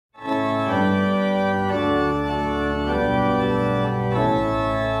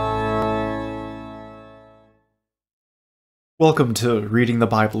Welcome to Reading the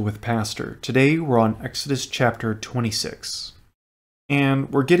Bible with Pastor. Today we're on Exodus chapter 26.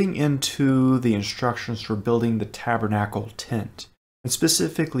 And we're getting into the instructions for building the tabernacle tent. And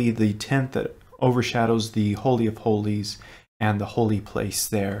specifically the tent that overshadows the Holy of Holies and the holy place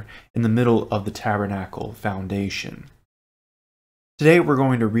there in the middle of the tabernacle foundation. Today we're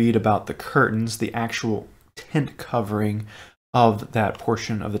going to read about the curtains, the actual tent covering of that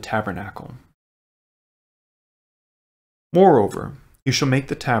portion of the tabernacle. Moreover, you shall make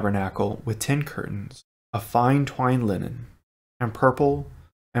the tabernacle with 10 curtains of fine twined linen, and purple,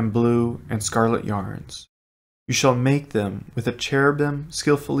 and blue, and scarlet yarns. You shall make them with a cherubim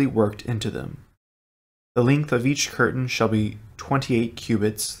skillfully worked into them. The length of each curtain shall be 28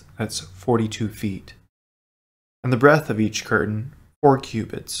 cubits, that's 42 feet. And the breadth of each curtain, 4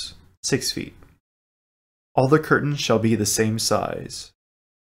 cubits, 6 feet. All the curtains shall be the same size.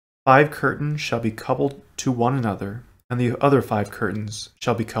 5 curtains shall be coupled to one another, and the other 5 curtains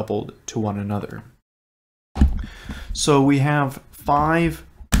shall be coupled to one another. So we have 5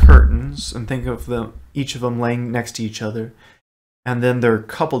 curtains, and think of them, each of them laying next to each other, and then they're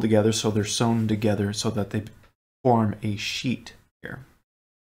coupled together, so they're sewn together so that they form a sheet here.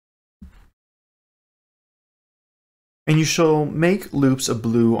 And you shall make loops of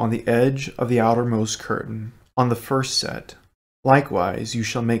blue on the edge of the outermost curtain on the first set. Likewise, you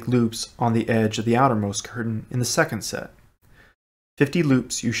shall make loops on the edge of the outermost curtain in the second set. 50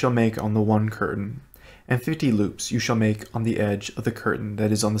 loops you shall make on the one curtain, and 50 loops you shall make on the edge of the curtain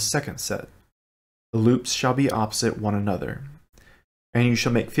that is on the second set. The loops shall be opposite one another. And you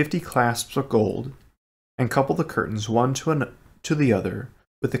shall make 50 clasps of gold, and couple the curtains one to the other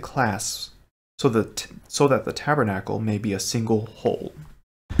with the clasps, so that the tabernacle may be a single whole.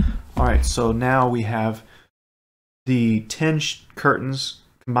 Alright, so now we have the 10 curtains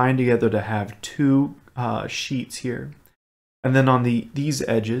combined together to have 2 sheets here. And then on these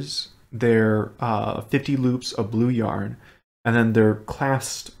edges, they're 50 loops of blue yarn, and then they're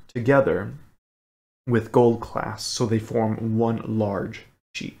clasped together with gold clasps, so they form one large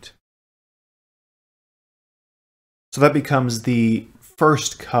sheet. So that becomes the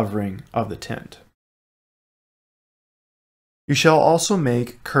first covering of the tent. You shall also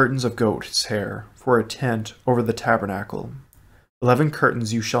make curtains of goat's hair for a tent over the tabernacle. 11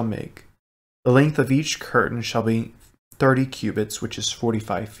 curtains you shall make. The length of each curtain shall be 30 cubits, which is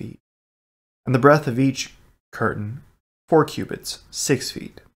 45 feet. And the breadth of each curtain, 4 cubits, 6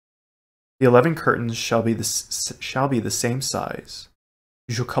 feet. The 11 curtains shall be the same size.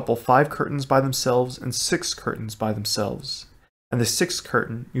 You shall couple 5 curtains by themselves and 6 curtains by themselves. And the 6th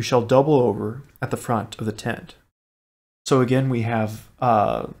curtain you shall double over at the front of the tent. So again, we have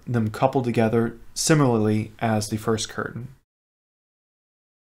them coupled together similarly as the first curtain.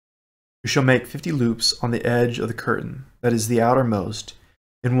 You shall make 50 loops on the edge of the curtain, that is the outermost,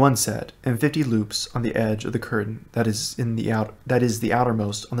 in one set, and 50 loops on the edge of the curtain that is the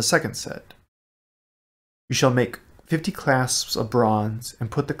outermost on the second set. You shall make 50 clasps of bronze,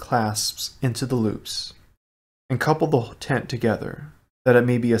 and put the clasps into the loops, and couple the tent together, that it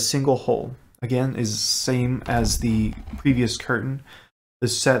may be a single whole. Again, is the same as the previous curtain. The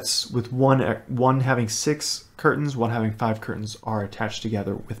sets with one having 6 curtains, one having 5 curtains are attached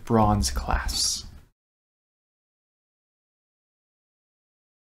together with bronze clasps.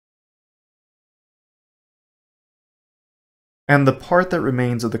 And the part that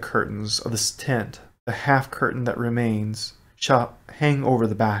remains of the curtains of this tent, the half curtain that remains, shall hang over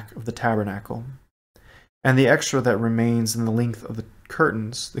the back of the tabernacle. And the extra that remains in the length of the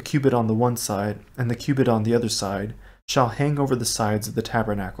curtains, the cubit on the one side and the cubit on the other side, shall hang over the sides of the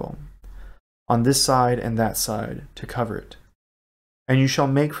tabernacle, on this side and that side, to cover it. And you shall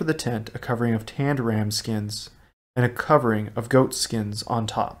make for the tent a covering of tanned ram skins, and a covering of goat skins on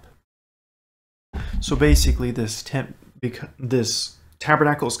top. So basically this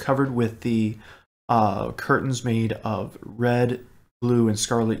tabernacle is covered with the curtains made of red, blue, and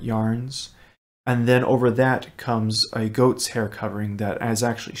scarlet yarns. And then over that comes a goat's hair covering that is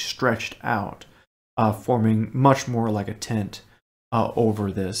actually stretched out, forming much more like a tent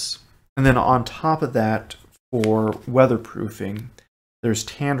over this. And then on top of that, for weatherproofing, there's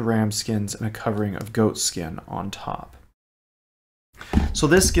tanned ram skins and a covering of goat skin on top. So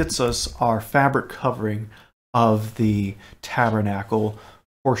this gets us our fabric covering of the tabernacle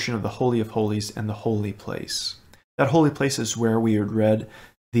portion of the Holy of Holies and the holy place. That holy place is where we had read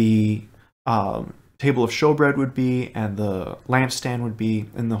the table of showbread would be, and the lampstand would be,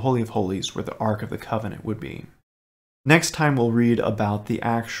 and the Holy of Holies where the Ark of the Covenant would be. Next time we'll read about the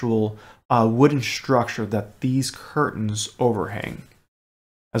actual wooden structure that these curtains overhang.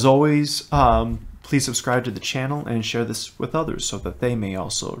 As always, Please subscribe to the channel and share this with others so that they may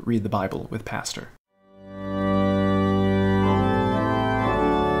also read the Bible with Pastor.